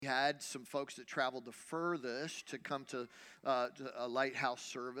had some folks that traveled the furthest to come to a lighthouse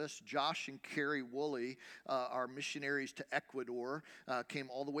service. Josh and Carrie Woolley, our missionaries to Ecuador, came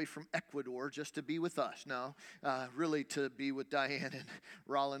all the way from Ecuador just to be with us. No, really to be with Diane and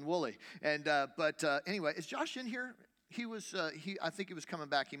Rollin Woolley. And but anyway, is Josh in here? He was. I think he was coming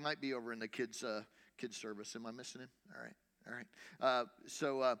back. He might be over in the kids service. Am I missing him? All right.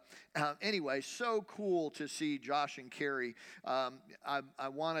 Anyway, so cool to see Josh and Carrie. I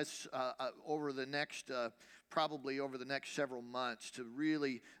want us over the next probably over the next several months to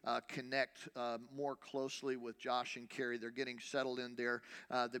really connect more closely with Josh and Carrie. They're getting settled in there.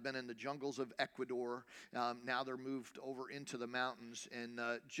 They've been in the jungles of Ecuador. Now they're moved over into the mountains, and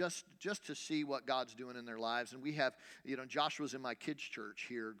just to see what God's doing in their lives. And we have, Josh was in my kids' church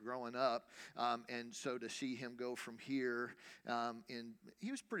here growing up, and so to see him go from here, and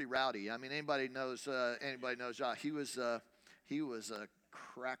he was pretty rowdy. I mean, anybody knows Josh. He was a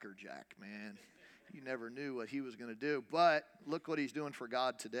crackerjack, man. You never knew what he was going to do, but look what he's doing for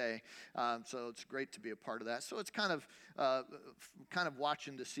God today. So it's great to be a part of that. So it's kind of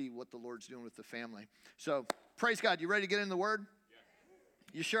watching to see what the Lord's doing with the family. So praise God. You ready to get in the Word?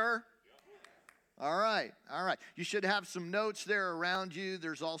 Yeah. You sure? Yeah. All right. You should have some notes there around you.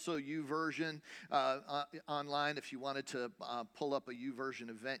 There's also YouVersion online. If you wanted to pull up a YouVersion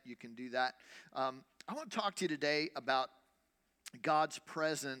event, you can do that. I want to talk to you today about God's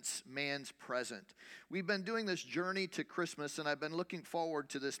presence, man's present. We've been doing this journey to Christmas, and I've been looking forward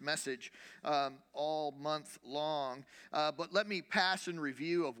to this message all month long. But let me pass in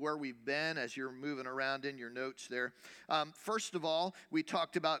review of where we've been as you're moving around in your notes there. First of all, we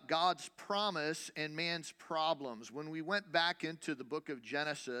talked about God's promise and man's problems. When we went back into the book of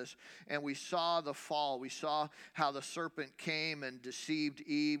Genesis and we saw the fall, we saw how the serpent came and deceived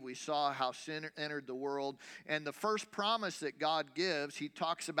Eve. We saw how sin entered the world. And the first promise that God gives, he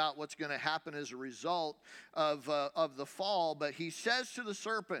talks about what's going to happen as a result of the fall, but he says to the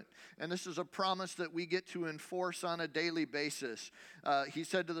serpent, and this is a promise that we get to enforce on a daily basis. He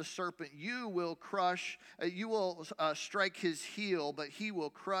said to the serpent, you will strike his heel, but he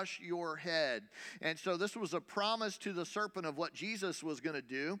will crush your head. And so this was a promise to the serpent of what Jesus was going to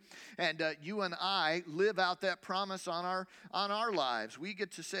do, and you and I live out that promise on our lives. We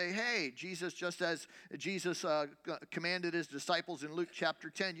get to say, hey, Jesus, just as Jesus commanded his disciples in Luke chapter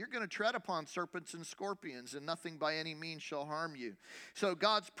 10, you're going to tread upon serpents and scorpions, and nothing by any means shall harm you. So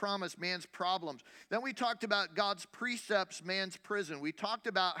God's promise, man's problems. Then we talked about God's precepts, man's prison. We talked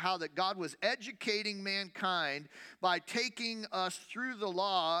about how that God was educating mankind by taking us through the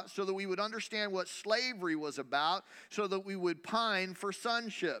law so that we would understand what slavery was about, so that we would pine for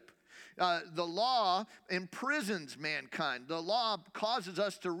sonship. The law imprisons mankind. The law causes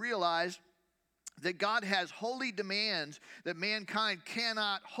us to realize that God has holy demands that mankind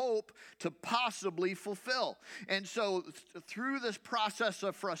cannot hope to possibly fulfill. And so through this process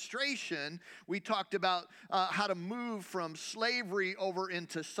of frustration, we talked about how to move from slavery over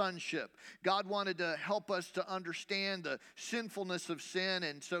into sonship. God wanted to help us to understand the sinfulness of sin,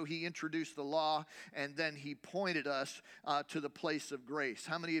 and so he introduced the law, and then he pointed us to the place of grace.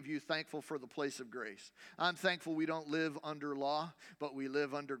 How many of you thankful for the place of grace? I'm thankful we don't live under law, but we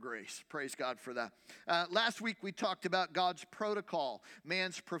live under grace. Praise God for that. Last week we talked about God's protocol,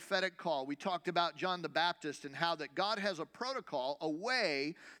 man's prophetic call. We talked about John the Baptist and how that God has a protocol, a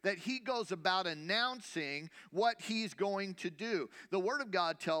way that he goes about announcing what he's going to do. The Word of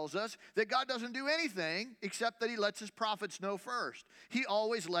God tells us that God doesn't do anything except that he lets his prophets know first. He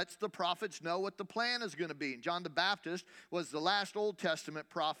always lets the prophets know what the plan is going to be. John the Baptist was the last Old Testament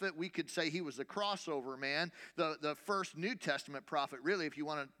prophet. We could say he was the crossover man, the first New Testament prophet, really, if you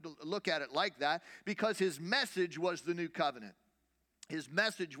want to look at it like that, because his message was the new covenant. His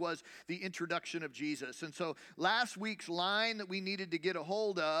message was the introduction of Jesus. And so last week's line that we needed to get a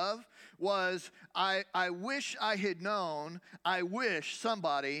hold of was, I wish I had known, I wish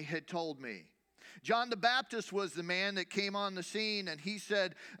somebody had told me. John the Baptist was the man that came on the scene, and he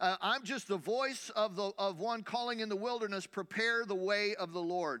said, I'm just the voice of one calling in the wilderness, prepare the way of the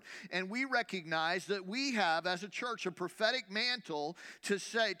Lord. And we recognize that we have, as a church, a prophetic mantle to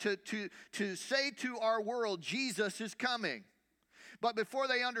say to our world, Jesus is coming. But before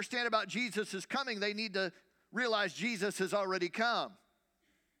they understand about Jesus is coming, they need to realize Jesus has already come.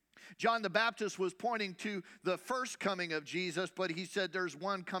 John the Baptist was pointing to the first coming of Jesus, but he said, there's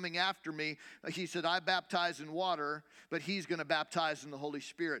one coming after me. He said, I baptize in water, but he's going to baptize in the Holy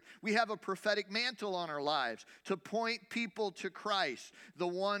Spirit. We have a prophetic mantle on our lives to point people to Christ, the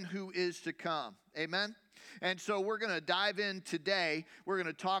one who is to come. Amen? And so we're going to dive in today. We're going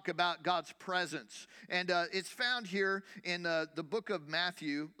to talk about God's presence. And it's found here in the book of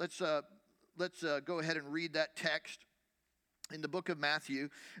Matthew. Let's go ahead and read that text. In the book of Matthew,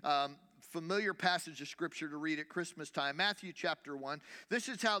 familiar passage of Scripture to read at Christmas time. Matthew chapter 1. This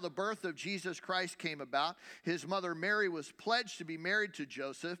is how the birth of Jesus Christ came about. His mother Mary was pledged to be married to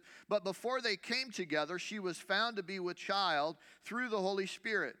Joseph, but before they came together, she was found to be with child through the Holy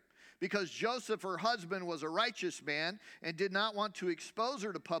Spirit. Because Joseph, her husband, was a righteous man and did not want to expose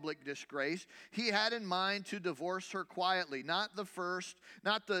her to public disgrace, he had in mind to divorce her quietly. Not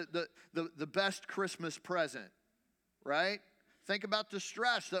the best Christmas present, right? Think about the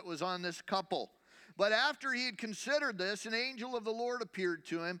stress that was on this couple. But after he had considered this, an angel of the Lord appeared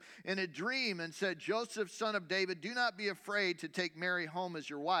to him in a dream and said, Joseph, son of David, do not be afraid to take Mary home as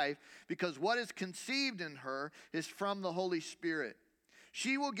your wife, because what is conceived in her is from the Holy Spirit.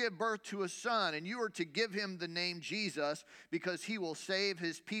 She will give birth to a son, and you are to give him the name Jesus, because he will save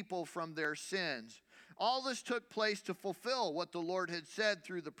his people from their sins. All this took place to fulfill what the Lord had said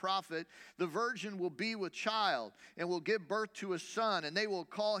through the prophet. The virgin will be with child and will give birth to a son, and they will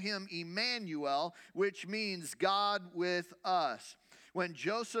call him Emmanuel, which means God with us. When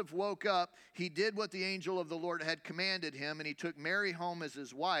Joseph woke up, he did what the angel of the Lord had commanded him, and he took Mary home as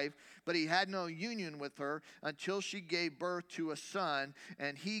his wife, but he had no union with her until she gave birth to a son,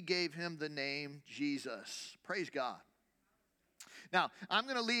 and he gave him the name Jesus. Praise God. Now, I'm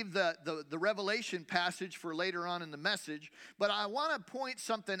going to leave the Revelation passage for later on in the message, but I want to point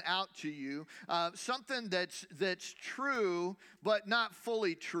something out to you, something that's true, but not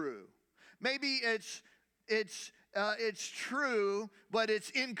fully true. Maybe it's true, but it's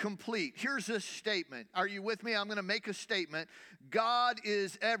incomplete. Here's this statement. Are you with me? I'm going to make a statement. God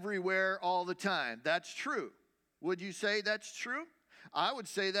is everywhere all the time. That's true. Would you say that's true? I would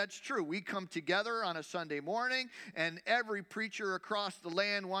say that's true. We come together on a Sunday morning, and every preacher across the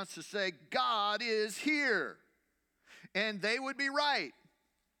land wants to say, God is here. And they would be right.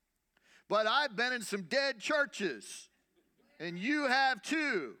 But I've been in some dead churches, and you have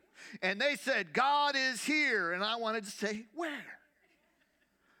too. And they said, God is here. And I wanted to say, where?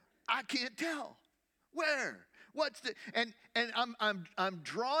 I can't tell. Where? What's the, and I'm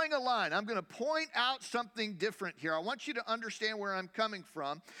drawing a line. I'm going to point out something different here. I want you to understand where I'm coming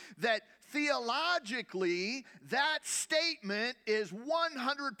from. That theologically, that statement is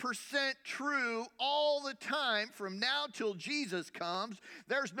 100% true all the time from now till Jesus comes.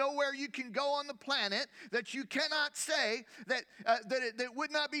 There's nowhere you can go on the planet that you cannot say that it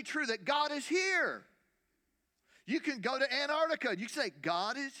would not be true, that God is here. You can go to Antarctica. You can say,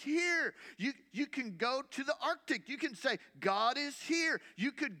 God is here. You can go to the Arctic. You can say, God is here.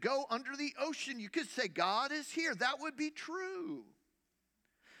 You could go under the ocean. You could say, God is here. That would be true.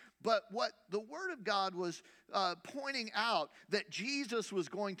 But what the Word of God was pointing out that Jesus was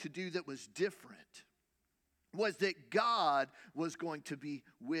going to do that was different was that God was going to be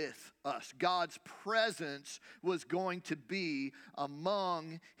with us. God's presence was going to be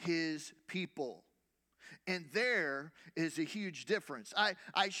among His people. And there is a huge difference. I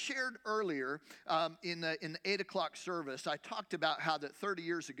shared earlier in the 8 o'clock service, I talked about how that 30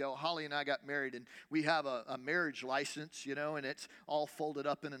 years ago, Holly and I got married, and we have a marriage license, and it's all folded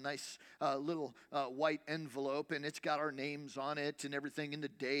up in a nice little white envelope, and it's got our names on it and everything, and the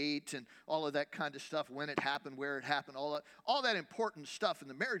date and all of that kind of stuff, when it happened, where it happened, all that important stuff in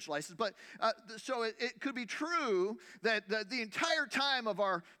the marriage license. But so it could be true that the entire time of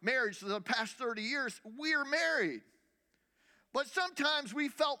our marriage, for the past 30 years, we are married. But sometimes we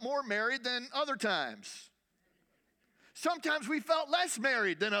felt more married than other times. Sometimes we felt less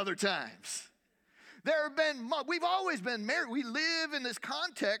married than other times. We've always been married. We live in this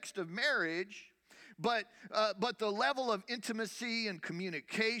context of marriage, but the level of intimacy and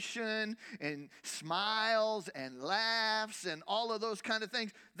communication and smiles and laughs and all of those kind of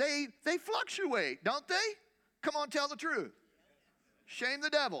things, they fluctuate, don't they? Come on, tell the truth. Shame the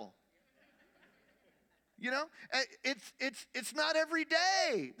devil. It's not every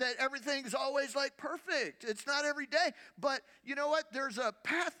day that everything's always like perfect. It's not every day. But you know what? There's a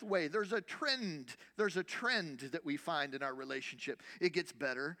pathway. There's a trend. There's a trend that we find in our relationship. It gets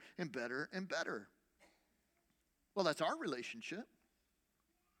better and better and better. Well, that's our relationship.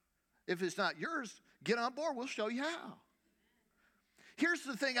 If it's not yours, get on board. We'll show you how. Here's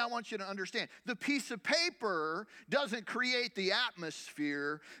the thing I want you to understand. The piece of paper doesn't create the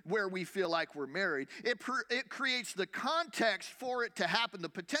atmosphere where we feel like we're married. It creates the context for it to happen, the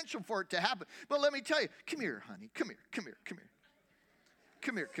potential for it to happen. But let me tell you, come here, honey. Come here. Come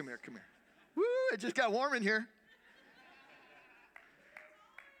here. Woo, it just got warm in here.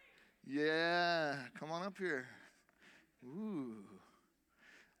 Yeah, come on up here. Ooh.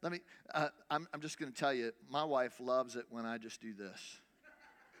 I'm just going to tell you, my wife loves it when I just do this.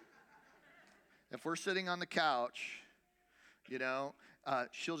 If we're sitting on the couch,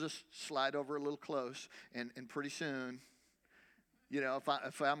 she'll just slide over a little close, and pretty soon,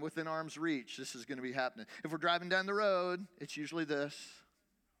 if I'm within arm's reach, this is going to be happening. If we're driving down the road, it's usually this.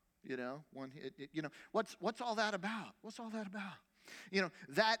 What's all that about? What's all that about?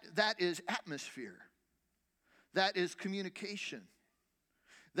 That is atmosphere. That is communication.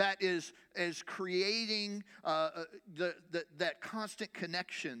 That is creating that constant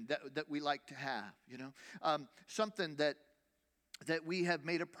connection that we like to have. Something that we have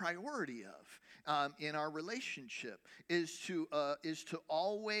made a priority of in our relationship is to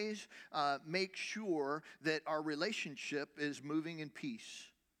always make sure that our relationship is moving in peace.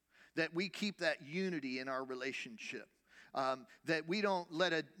 That we keep that unity in our relationship. That we don't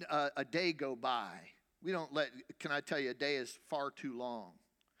let a day go by. Can I tell you, a day is far too long.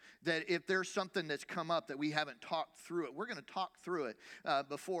 That if there's something that's come up that we haven't talked through it, we're going to talk through it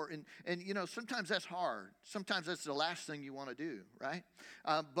before. And sometimes that's hard. Sometimes that's the last thing you want to do, right?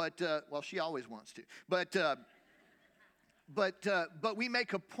 But she always wants to. But we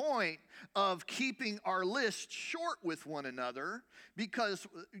make a point of keeping our list short with one another because,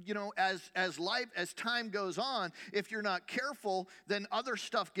 as time goes on, if you're not careful, then other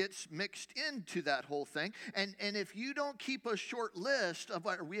stuff gets mixed into that whole thing. And if you don't keep a short list of,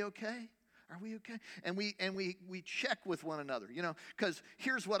 are we okay? Are we okay? And we check with one another, because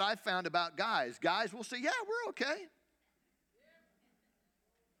here's what I found about guys. Guys will say, yeah, we're okay.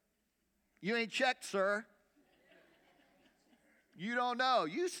 You ain't checked, sir. You don't know.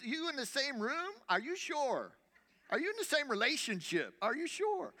 You in the same room? Are you sure? Are you in the same relationship? Are you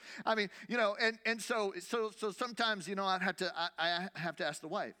sure? I mean, and so sometimes, I have to ask the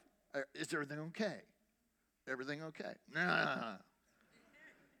wife, is everything okay? Everything okay? Nah.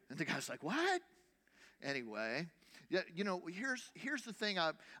 And the guy's like, what? Anyway, here's the thing.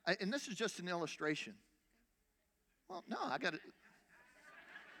 And this is just an illustration. Well, no, I got it.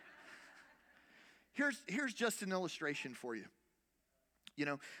 Here's just an illustration for you.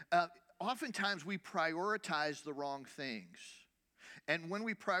 Oftentimes we prioritize the wrong things. And when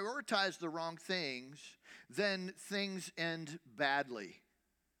we prioritize the wrong things, then things end badly.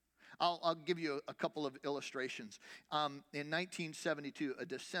 I'll give you a couple of illustrations. In 1972,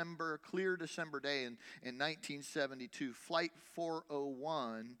 clear December day in 1972, Flight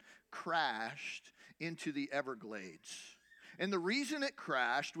 401 crashed into the Everglades. And the reason it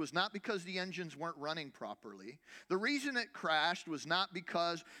crashed was not because the engines weren't running properly. The reason it crashed was not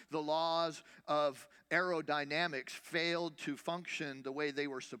because the laws of aerodynamics failed to function the way they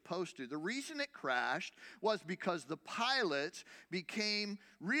were supposed to. The reason it crashed was because the pilots became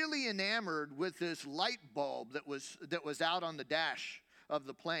really enamored with this light bulb that was out on the dash of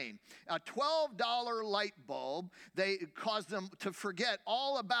the plane. A $12 light bulb, they caused them to forget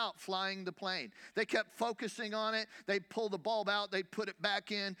all about flying the plane. They kept focusing on it. They'd pull the bulb out. They'd put it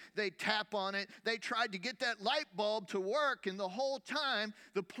back in. They'd tap on it. They tried to get that light bulb to work, and the whole time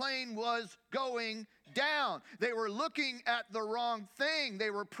the plane was going down. They were looking at the wrong thing.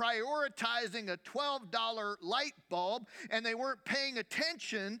 They were prioritizing a $12 light bulb, and they weren't paying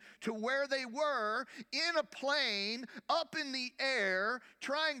attention to where they were in a plane up in the air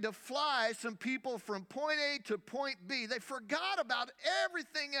trying to fly some people from point A to point B. They forgot about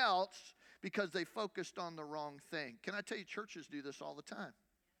everything else because they focused on the wrong thing. Can I tell you, churches do this all the time.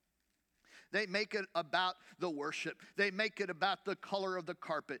 They make it about the worship. They make it about the color of the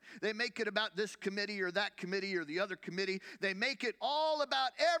carpet. They make it about this committee or that committee or the other committee. They make it all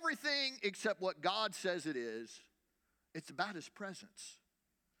about everything except what God says it is. It's about His presence.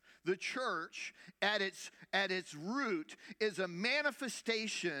 The church, at its root, is a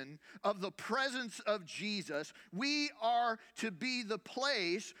manifestation of the presence of Jesus. We are to be the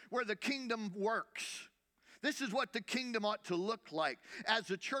place where the kingdom works. This is what the kingdom ought to look like. As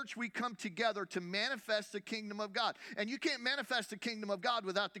a church, we come together to manifest the kingdom of God. And you can't manifest the kingdom of God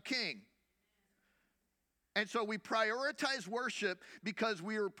without the king. And so we prioritize worship because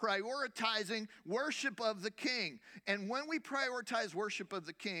we are prioritizing worship of the King. And when we prioritize worship of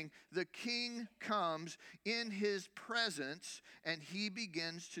the King comes in his presence and he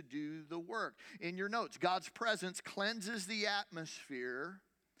begins to do the work. In your notes, God's presence cleanses the atmosphere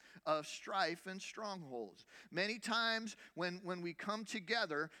of strife and strongholds. Many times when we come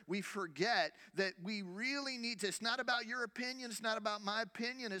together, we forget that we really need to, it's not about your opinion, it's not about my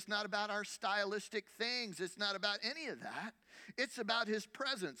opinion, it's not about our stylistic things, it's not about any of that. It's about his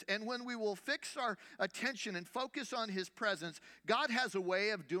presence. And when we will fix our attention and focus on his presence, God has a way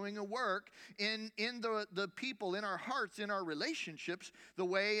of doing a work in the people, in our hearts, in our relationships, the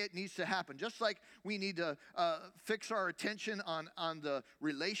way it needs to happen. Just like we need to fix our attention on the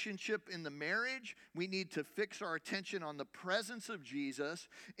relationship in the marriage, we need to fix our attention on the presence of Jesus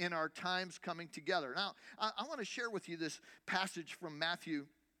in our times coming together. Now, I want to share with you this passage from Matthew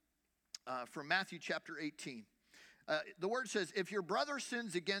chapter 18. The word says, if your brother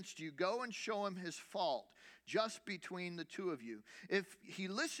sins against you, go and show him his fault, just between the two of you. If he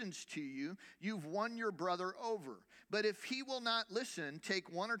listens to you, you've won your brother over. But if he will not listen,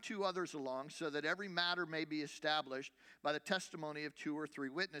 take one or two others along, so that every matter may be established by the testimony of 2 or 3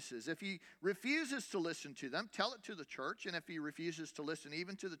 witnesses. If he refuses to listen to them, tell it to the church. And if he refuses to listen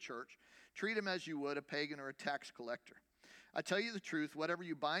even to the church, treat him as you would a pagan or a tax collector. I tell you the truth, whatever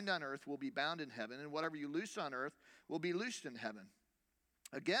you bind on earth will be bound in heaven, and whatever you loose on earth will be loosed in heaven.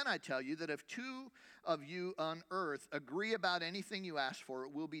 Again, I tell you that if 2 of you on earth agree about anything you ask for,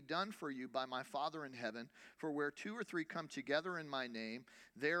 it will be done for you by my Father in heaven. For where 2 or 3 come together in my name,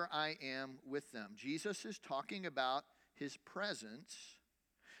 there I am with them. Jesus is talking about his presence,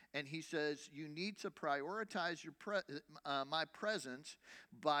 and he says you need to prioritize my presence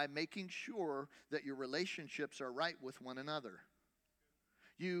by making sure that your relationships are right with one another.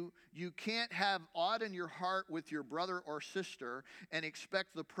 You can't have aught in your heart with your brother or sister and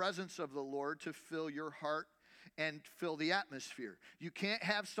expect the presence of the Lord to fill your heart and fill the atmosphere. You can't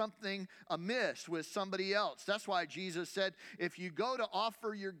have something amiss with somebody else. That's why Jesus said, if you go to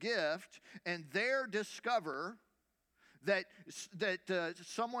offer your gift and there discover that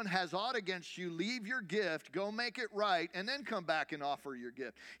someone has aught against you, leave your gift, go make it right, and then come back and offer your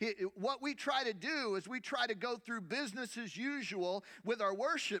gift. What we try to do is we try to go through business as usual with our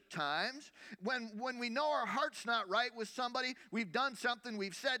worship times. When we know our heart's not right with somebody, we've done something,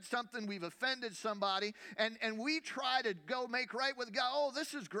 we've said something, we've offended somebody, and we try to go make right with God. Oh,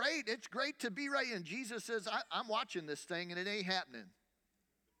 this is great. It's great to be right. And Jesus says, I'm watching this thing, and it ain't happening.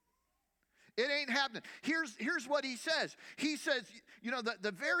 It ain't happening. Here's what he says. He says,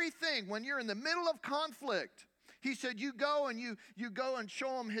 the very thing, when you're in the middle of conflict, he said, you go and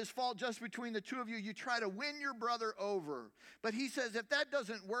show him his fault just between the two of you. You try to win your brother over. But he says, if that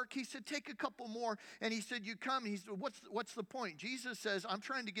doesn't work, he said, take a couple more. And he said, you come. He said, what's the point? Jesus says, I'm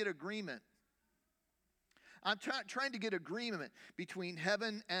trying to get agreement. I'm trying to get agreement between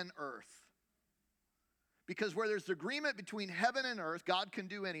heaven and earth. Because where there's agreement between heaven and earth, God can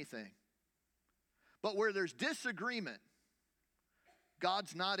do anything. But where there's disagreement,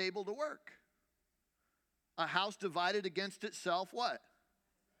 God's not able to work. A house divided against itself, what?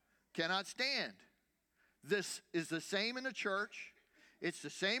 Cannot stand. This is the same in the church. It's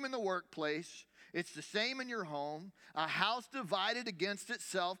the same in the workplace. It's the same in your home. A house divided against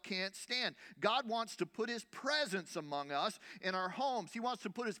itself can't stand. God wants to put his presence among us in our homes. He wants to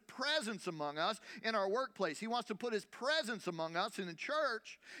put his presence among us in our workplace. He wants to put his presence among us in the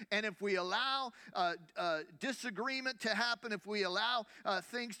church. And if we allow disagreement to happen, if we allow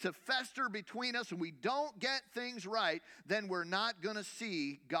things to fester between us and we don't get things right, then we're not going to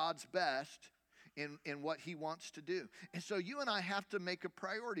see God's best in what he wants to do. And so you and I have to make a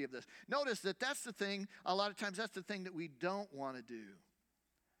priority of this. Notice that's the thing, a lot of times that's the thing that we don't want to do.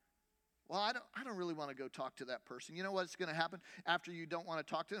 Well, I don't really want to go talk to that person. You know what's going to happen after you don't want to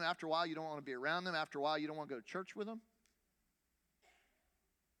talk to them? After a while, you don't want to be around them. After a while, you don't want to go to church with them.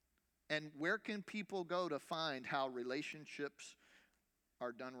 And where can people go to find how relationships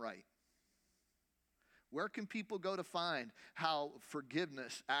are done right? Where can people go to find how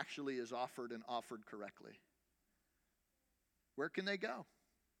forgiveness actually is offered and offered correctly? Where can they go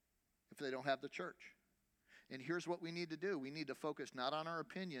if they don't have the church? And here's what we need to do. We need to focus not on our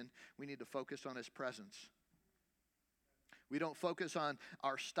opinion. We need to focus on his presence. We don't focus on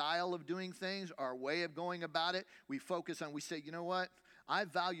our style of doing things, our way of going about it. We say, you know what? I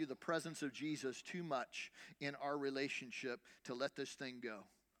value the presence of Jesus too much in our relationship to let this thing go.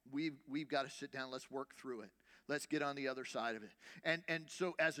 We've got to sit down. Let's work through it. Let's get on the other side of it. And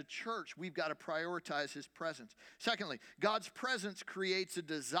so as a church, we've got to prioritize his presence. Secondly, God's presence creates a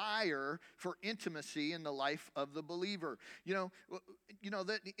desire for intimacy in the life of the believer. You know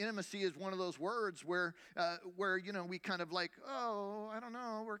that intimacy is one of those words where we kind of like, oh, I don't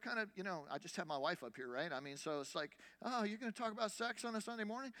know, we're kind of, I just have my wife up here, right? I mean, so it's like, oh, you're going to talk about sex on a Sunday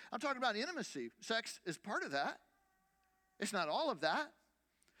morning? I'm talking about intimacy. Sex is part of that. It's not all of that.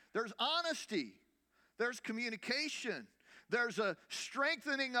 There's honesty. There's communication. There's a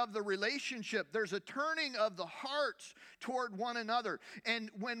strengthening of the relationship. There's a turning of the hearts toward one another. And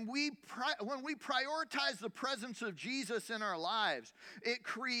when we prioritize the presence of Jesus in our lives, it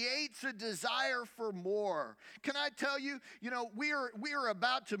creates a desire for more. Can I tell you, we are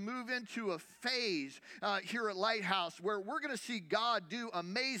about to move into a phase here at Lighthouse where we're going to see God do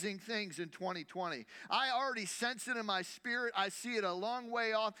amazing things in 2020. I already sense it in my spirit. I see it a long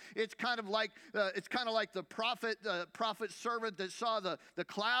way off. It's kind of like the prophet servant that saw the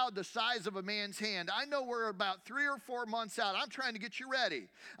cloud the size of a man's hand. I know we're about 3 or 4 months out. I'm trying to get you ready.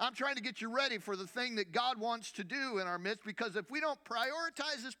 I'm trying to get you ready for the thing that God wants to do in our midst, because if we don't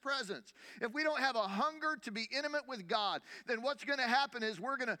prioritize his presence, if we don't have a hunger to be intimate with God, then what's going to happen is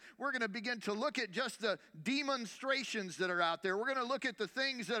we're going to begin to look at just the demonstrations that are out there. We're going to look at the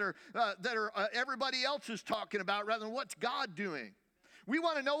things that are everybody else is talking about rather than what's God doing. We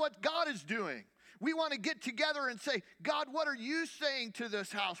want to know what God is doing. We want to get together and say, God, what are you saying to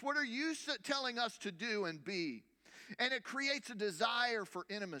this house? What are you telling us to do and be? And it creates a desire for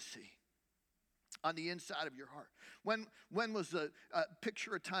intimacy on the inside of your heart. When was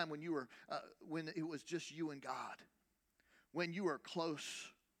picture a time when you were when it was just you and God, when you were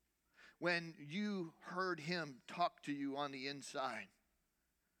close, when you heard him talk to you on the inside?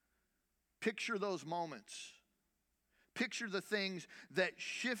 Picture those moments. Picture the things that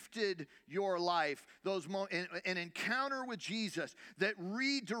shifted your life, an encounter with Jesus that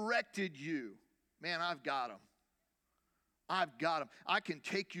redirected you. Man, I've got them. I've got them. I can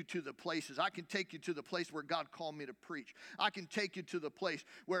take you to the places. I can take you to the place where God called me to preach. I can take you to the place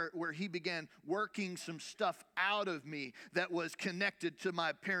where he began working some stuff out of me that was connected to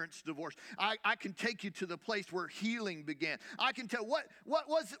my parents' divorce. I can take you to the place where healing began. I can tell what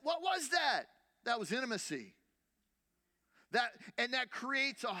was that? That was intimacy. That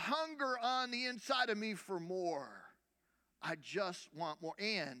creates a hunger on the inside of me for more. I just want more.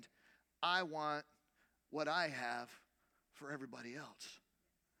 And I want what I have for everybody else.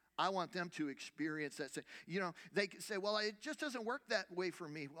 I want them to experience that. They can say, well, it just doesn't work that way for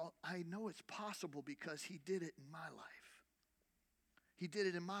me. Well, I know it's possible because he did it in my life. He did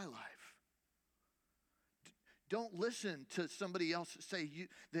it in my life. Don't listen to somebody else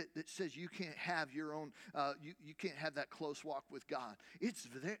that says you can't have your own, you can't have that close walk with God. It's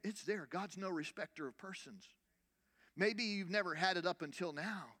there. God's no respecter of persons. Maybe you've never had it up until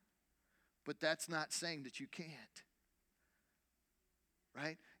now, but that's not saying that you can't.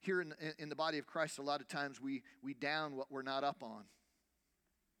 Right? Here in the body of Christ, a lot of times we down what we're not up on.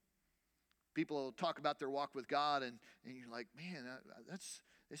 People will talk about their walk with God, and you're like, man,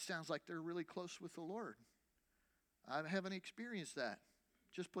 it sounds like they're really close with the Lord. I haven't experienced that.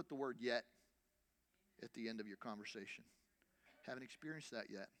 Just put the word yet at the end of your conversation. Haven't experienced that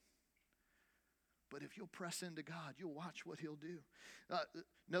yet. But if you'll press into God, you'll watch what he'll do.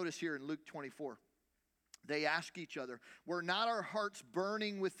 Notice here in Luke 24, they ask each other, were not our hearts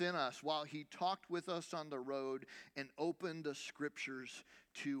burning within us while he talked with us on the road and opened the scriptures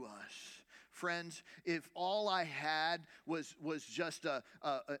to us? Friends, if all I had was just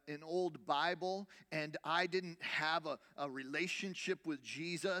an old Bible and I didn't have a relationship with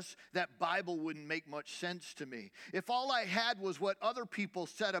Jesus, that Bible wouldn't make much sense to me. If all I had was what other people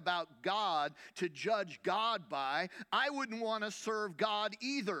said about God to judge God by, I wouldn't want to serve God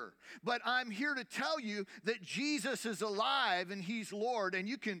either. But I'm here to tell you that Jesus is alive and he's Lord, and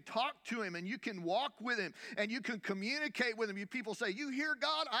you can talk to him and you can walk with him and you can communicate with him. You people say, you hear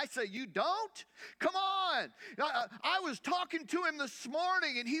God? I say, you don't? Come on. I was talking to him this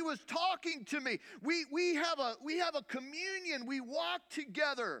morning and he was talking to me. We have a communion. We walk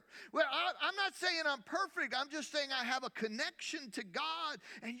together. Well, I'm not saying I'm perfect. I'm just saying I have a connection to God,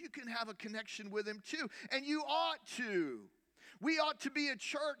 and you can have a connection with him too. And you ought to. We ought to be a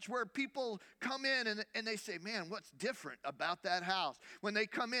church where people come in and they say, man, what's different about that house? When they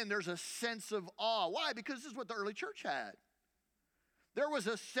come in, there's a sense of awe. Why? Because this is what the early church had. There was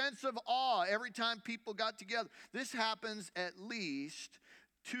a sense of awe every time people got together. This happens at least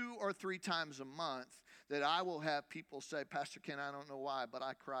 2 or 3 times a month that I will have people say, Pastor Ken, I don't know why, but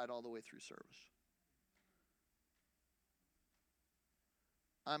I cried all the way through service.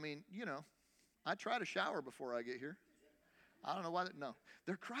 I mean, I try to shower before I get here. I don't know why. No.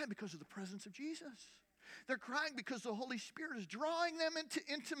 They're crying because of the presence of Jesus. They're crying because the Holy Spirit is drawing them into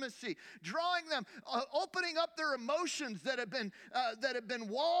intimacy, drawing them, opening up their emotions that have been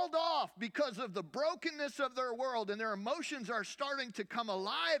walled off because of the brokenness of their world, and their emotions are starting to come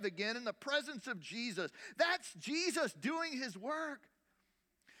alive again in the presence of Jesus. That's Jesus doing his work.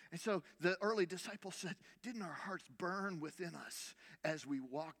 And so the early disciples said, didn't our hearts burn within us as we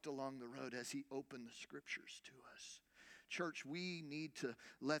walked along the road, as he opened the scriptures to us? Church, we need to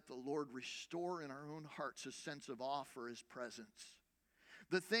let the Lord restore in our own hearts a sense of awe for his presence.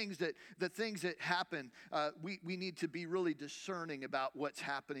 The things that happen, we need to be really discerning about what's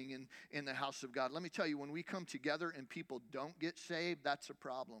happening in the house of God. Let me tell you, when we come together and people don't get saved, that's a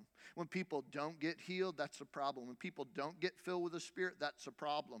problem. When people don't get healed, that's a problem. When people don't get filled with the Spirit, that's a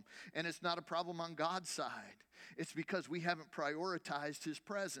problem. And it's not a problem on God's side. It's because we haven't prioritized his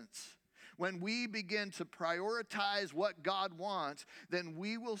presence. When we begin to prioritize what God wants, then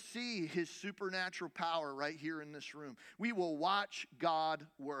we will see his supernatural power right here in this room. We will watch God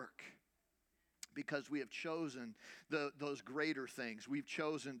work because we have chosen those greater things. We've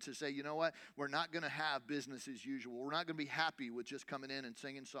chosen to say, you know what? We're not going to have business as usual. We're not going to be happy with just coming in and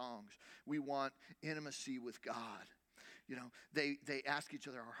singing songs. We want intimacy with God. You know, they ask each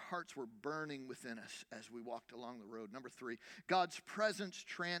other, our hearts were burning within us as we walked along the road. Number 3, God's presence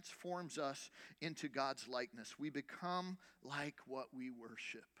transforms us into God's likeness. We become like what we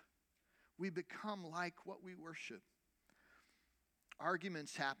worship. We become like what we worship.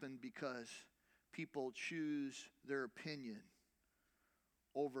 Arguments happen because people choose their opinion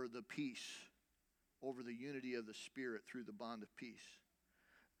over the peace, over the unity of the Spirit through the bond of peace.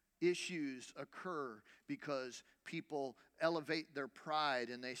 Issues occur because people elevate their pride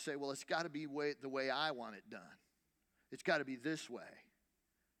and they say, well, it's got to be the way I want it done. It's got to be this way.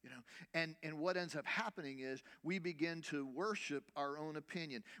 You know, and what ends up happening is we begin to worship our own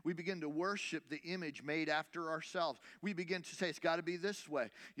opinion. We begin to worship the image made after ourselves. We begin to say it's got to be this way,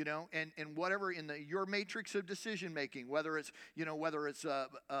 you know, and whatever in your matrix of decision making, whether it's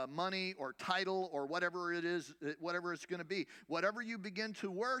money or title or whatever it is, whatever it's going to be, whatever you begin to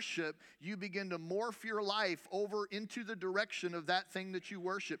worship, you begin to morph your life over into the direction of that thing that you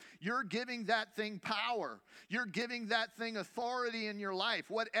worship. You're giving that thing power. You're giving that thing authority in your life.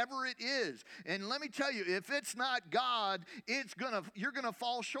 Whatever it is. And let me tell you, if it's not God, you're gonna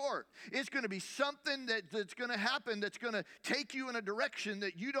fall short. It's gonna be something that's gonna happen that's gonna take you in a direction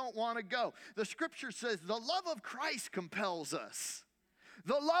that you don't want to go. The scripture says the love of Christ compels us.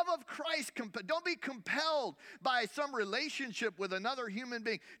 The love of Christ, don't be compelled by some relationship with another human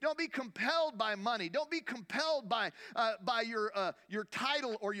being. Don't be compelled by money. Don't be compelled by your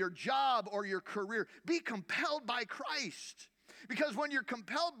title or your job or your career. Be compelled by Christ. Because when you're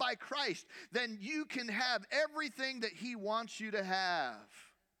compelled by Christ, then you can have everything that he wants you to have.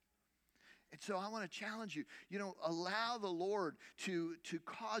 And so I want to challenge you, allow the Lord to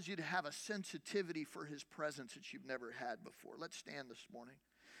cause you to have a sensitivity for his presence that you've never had before. Let's stand this morning.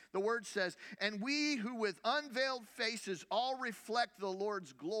 The word says, and we who with unveiled faces all reflect the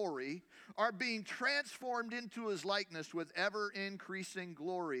Lord's glory are being transformed into his likeness with ever-increasing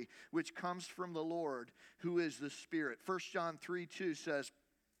glory, which comes from the Lord, who is the Spirit. 1 John 3:2 says,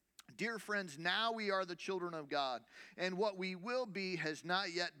 dear friends, now we are the children of God, and what we will be has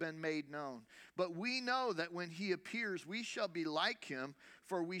not yet been made known. But we know that when he appears, we shall be like him,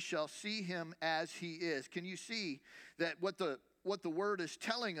 for we shall see him as he is. Can you see that what the word is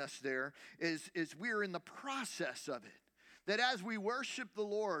telling us there is we're in the process of it? That as we worship the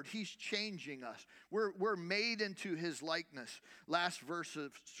Lord, he's changing us. We're made into his likeness. Last verse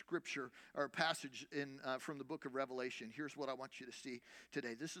of scripture or passage from the book of Revelation. Here's what I want you to see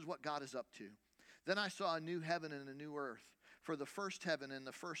today. This is what God is up to. Then I saw a new heaven and a new earth. For the first heaven and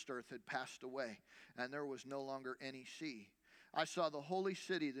the first earth had passed away, and there was no longer any sea. I saw the holy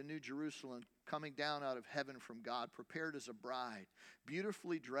city, the new Jerusalem, coming down out of heaven from God, prepared as a bride,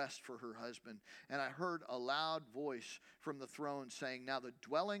 beautifully dressed for her husband. And I heard a loud voice from the throne saying, now the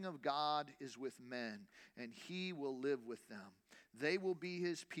dwelling of God is with men, and he will live with them. They will be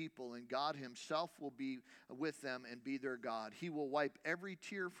his people, and God himself will be with them and be their God. He will wipe every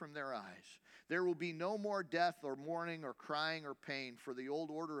tear from their eyes. There will be no more death or mourning or crying or pain, for the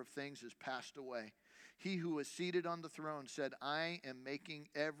old order of things has passed away. He who was seated on the throne said, I am making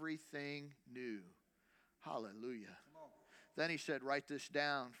everything new. Hallelujah. Then he said, write this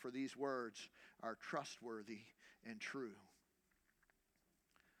down, for these words are trustworthy and true.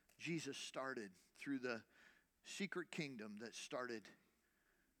 Jesus started through the secret kingdom that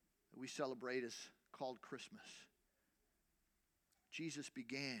we celebrate as called Christmas. Jesus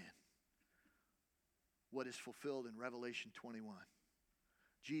began what is fulfilled in Revelation 21.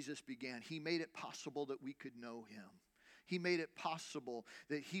 Jesus began. He made it possible that we could know him. He made it possible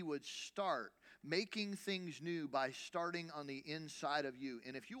that he would start making things new by starting on the inside of you.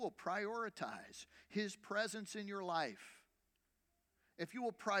 And if you will prioritize his presence in your life, if you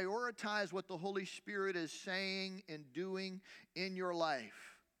will prioritize what the Holy Spirit is saying and doing in your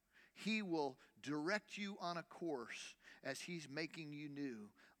life, he will direct you on a course as he's making you new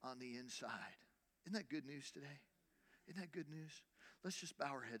on the inside. Isn't that good news today? Isn't that good news? Let's just bow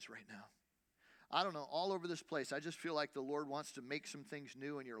our heads right now. I don't know, all over this place, I just feel like the Lord wants to make some things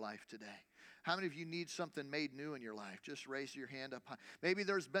new in your life today. How many of you need something made new in your life? Just raise your hand up high. Maybe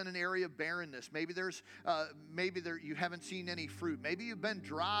there's been an area of barrenness. Maybe you haven't seen any fruit. Maybe you've been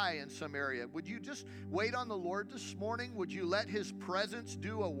dry in some area. Would you just wait on the Lord this morning? Would you let his presence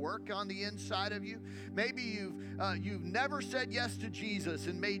do a work on the inside of you? Maybe you've never said yes to Jesus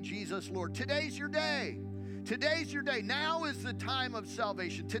and made Jesus Lord. Today's your day. Today's your day. Now is the time of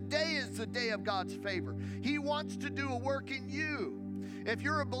salvation. Today is the day of God's favor. He wants to do a work in you. If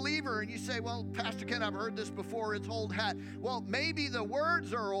you're a believer and you say, well, Pastor Ken, I've heard this before, it's old hat. Well, maybe the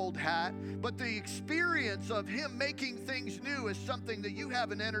words are old hat, but the experience of him making things new is something that you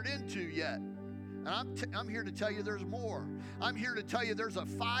haven't entered into yet. And I'm here to tell you there's more. I'm here to tell you there's a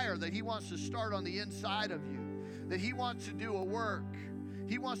fire that he wants to start on the inside of you, that he wants to do a work.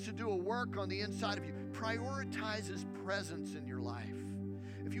 He wants to do a work on the inside of you. Prioritize his presence in your life.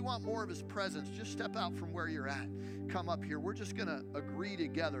 If you want more of his presence, just step out from where you're at. Come up here. We're just going to agree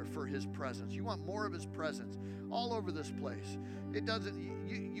together for his presence. You want more of his presence all over this place. It doesn't,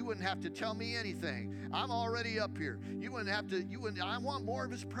 you wouldn't have to tell me anything. I'm already up here. I want more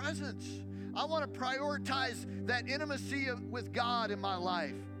of his presence. I want to prioritize that intimacy with God in my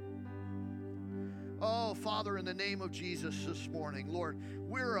life. Oh, Father, in the name of Jesus this morning, Lord,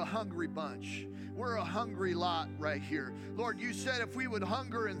 we're a hungry bunch. We're a hungry lot right here. Lord, you said if we would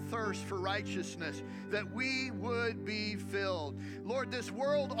hunger and thirst for righteousness, that we would be filled. Lord, this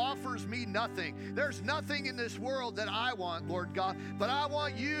world offers me nothing. There's nothing in this world that I want, Lord God, but I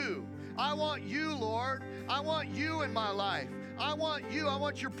want you. I want you, Lord. I want you in my life. I want you. I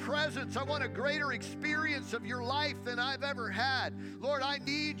want your presence. I want a greater experience of your life than I've ever had. Lord, I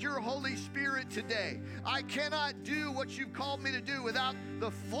need your Holy Spirit today. I cannot do what you've called me to do without the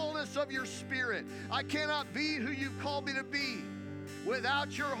fullness of your Spirit. I cannot be who you've called me to be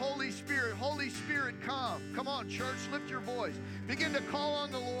without your Holy Spirit. Holy Spirit, come. Come on, church, lift your voice. Begin to call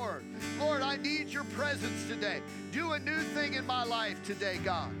on the Lord. Lord, I need your presence today. Do a new thing in my life today,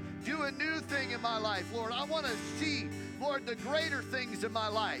 God. Do a new thing in my life, Lord. I want to see, Lord, the greater things in my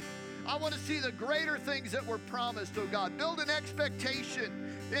life. I want to see the greater things that were promised, oh God. Build an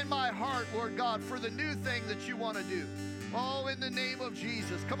expectation in my heart, Lord God, for the new thing that you want to do. Oh, in the name of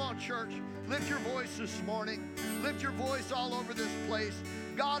Jesus. Come on, church. Lift your voice this morning. Lift your voice all over this place.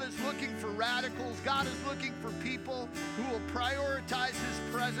 God is looking for radicals. God is looking for people who will prioritize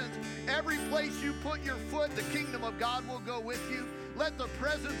his presence. Every place you put your foot, the kingdom of God will go with you. Let the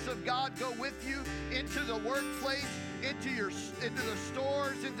presence of God go with you into the workplace, into the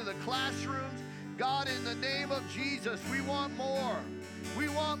stores, into the classrooms. God, in the name of Jesus, we want more. We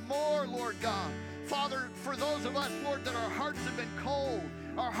want more, Lord God. Father, for those of us, Lord, that our hearts have been cold,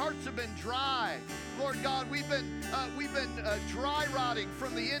 our hearts have been dry. Lord God, we've been dry rotting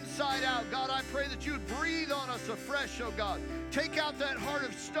from the inside out. God, I pray that you would breathe on us afresh, oh God. Take out that heart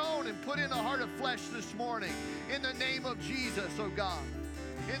of stone and put in a heart of flesh this morning. In the name of Jesus, oh God.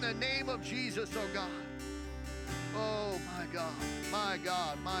 In the name of Jesus, oh God. Oh, my God, my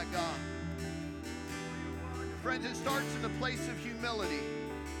God, my God. Friends, it starts in the place of humility.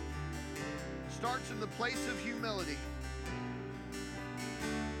 Starts in the place of humility.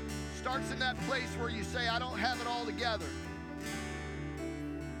 Starts in that place where you say, I don't have it all together.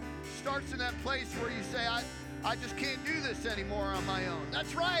 Starts in that place where you say, I just can't do this anymore on my own.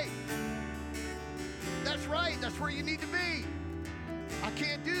 That's right. That's right. That's where you need to be. I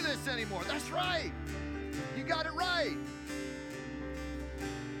can't do this anymore. That's right. You got it right.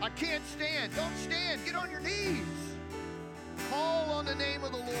 I can't stand. Don't stand. Get on your knees. Call on the name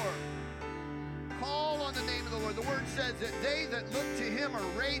of the Lord. Call on the name of the Lord. The word says that they that look to him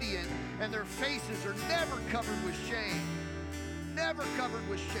are radiant and their faces are never covered with shame. Never covered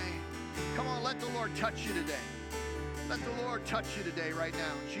with shame. Come on, let the Lord touch you today. Let the Lord touch you today right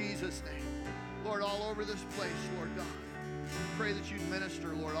now. In Jesus' name. Lord, all over this place, Lord God. Pray that you'd minister,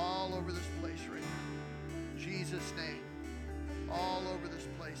 Lord, all over this place right now. In Jesus' name. All over this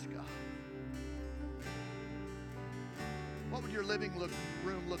place, God. What would your living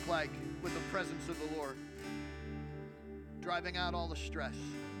room look like with the presence of the Lord? Driving out all the stress.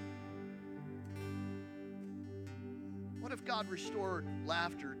 What if God restored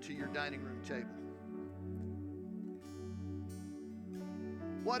laughter to your dining room table?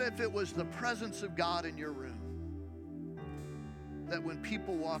 What if it was the presence of God in your room? That when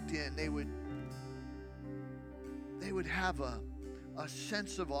people walked in, they would have a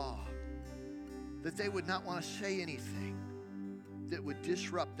sense of awe. That they would not want to say anything that would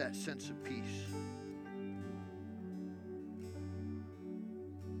disrupt that sense of peace.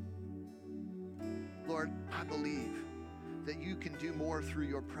 Lord, I believe that you can do more through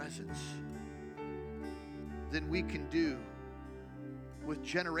your presence than we can do with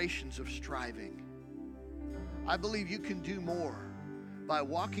generations of striving. I believe you can do more by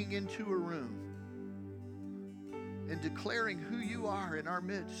walking into a room and declaring who you are in our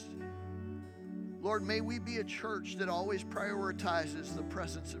midst. Lord, may we be a church that always prioritizes the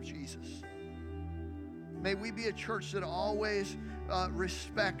presence of Jesus. May we be a church that always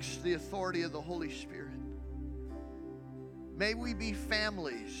respects the authority of the Holy Spirit. May we be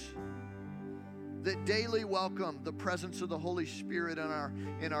families that daily welcome the presence of the Holy Spirit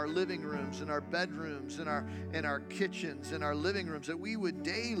in our living rooms, in our bedrooms, in our kitchens, in our living rooms, that we would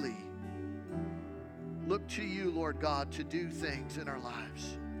daily look to you, Lord God, to do things in our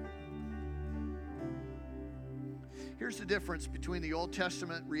lives. Here's the difference between the Old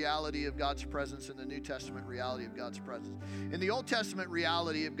Testament reality of God's presence and the New Testament reality of God's presence. In the Old Testament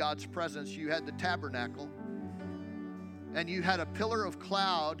reality of God's presence, you had the tabernacle, and you had a pillar of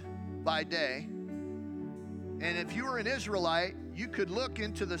cloud by day. And if you were an Israelite, you could look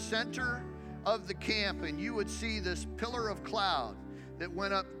into the center of the camp and you would see this pillar of cloud that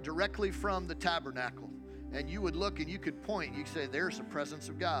went up directly from the tabernacle. And you would look and you could point. You could say, there's the presence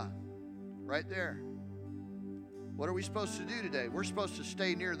of God right there. What are we supposed to do today? We're supposed to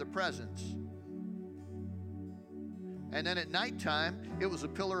stay near the presence. And then at nighttime, it was a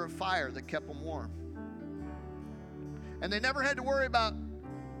pillar of fire that kept them warm. And they never had to worry about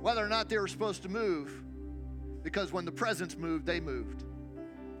whether or not they were supposed to move, because when the presence moved, they moved.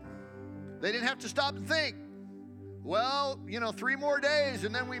 They didn't have to stop and think, well, 3 more days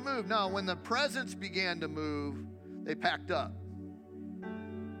and then we move. No, when the presence began to move, they packed up.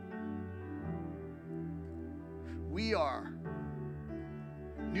 We are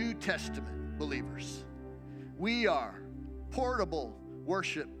New Testament believers. We are portable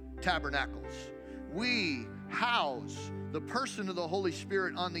worship tabernacles. We house the person of the Holy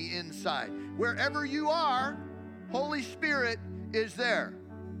Spirit on the inside. Wherever you are, Holy Spirit is there.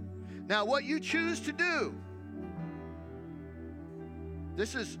 Now, what you choose to do,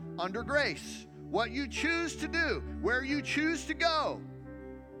 this is under grace. What you choose to do, where you choose to go,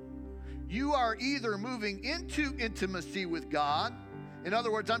 you are either moving into intimacy with God. In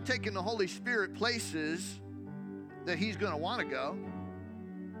other words, I'm taking the Holy Spirit places that He's going to want to go.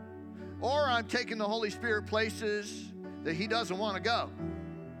 Or I'm taking the Holy Spirit places that He doesn't want to go.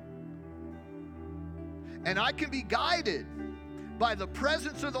 And I can be guided by the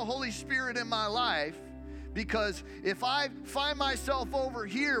presence of the Holy Spirit in my life, because if I find myself over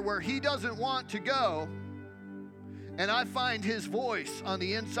here where He doesn't want to go, and I find His voice on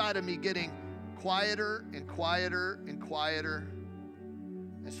the inside of me getting quieter and quieter and quieter,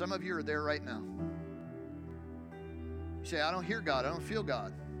 and some of you are there right now. You say, I don't hear God, I don't feel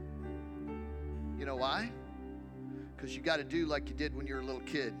God. You know why? Because you got to do like you did when you were a little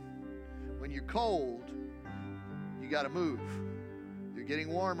kid. When you're cold, you got to move. You're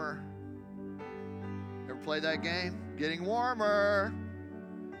getting warmer. Ever play that game? Getting warmer.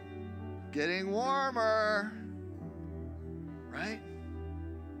 Getting warmer. Right?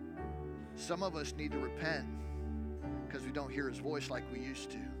 Some of us need to repent because we don't hear His voice like we used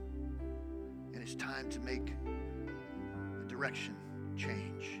to. And it's time to make a direction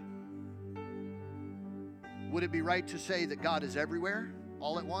change. Would it be right to say that God is everywhere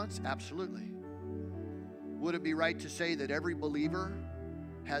all at once? Absolutely. Would it be right to say that every believer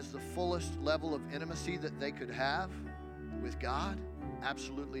has the fullest level of intimacy that they could have with God?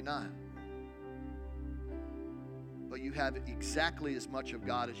 Absolutely not. But you have exactly as much of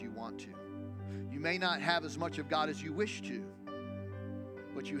God as you want to. You may not have as much of God as you wish to,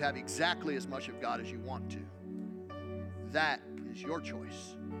 but you have exactly as much of God as you want to. That is your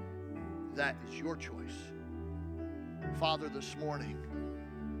choice. That is your choice. Father, this morning,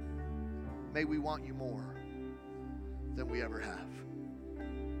 may we want you more than we ever have.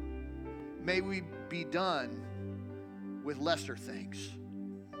 May we be done with lesser things.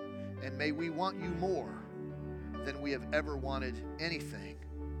 And may we want you more than we have ever wanted anything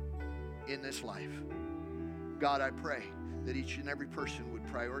in this life. God, I pray that each and every person would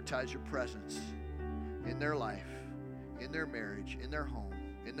prioritize your presence in their life, in their marriage, in their home,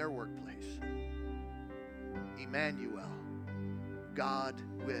 in their workplace. Emmanuel. God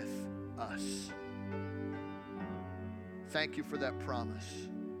with us. Thank you for that promise.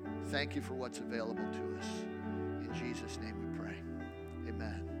 Thank you for what's available to us. In Jesus' name we pray.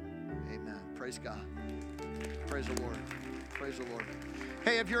 Amen. Amen. Praise God. Praise the Lord. Praise the Lord.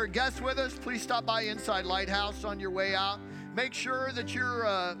 Hey, if you're a guest with us, please stop by Inside Lighthouse on your way out. Make sure that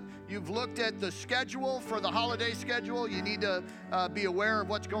you've looked at the schedule for the holiday schedule. You need to be aware of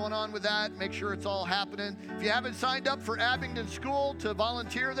what's going on with that. Make sure it's all happening. If you haven't signed up for Abingdon School to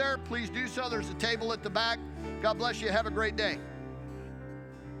volunteer there, please do so. There's a table at the back. God bless you. Have a great day.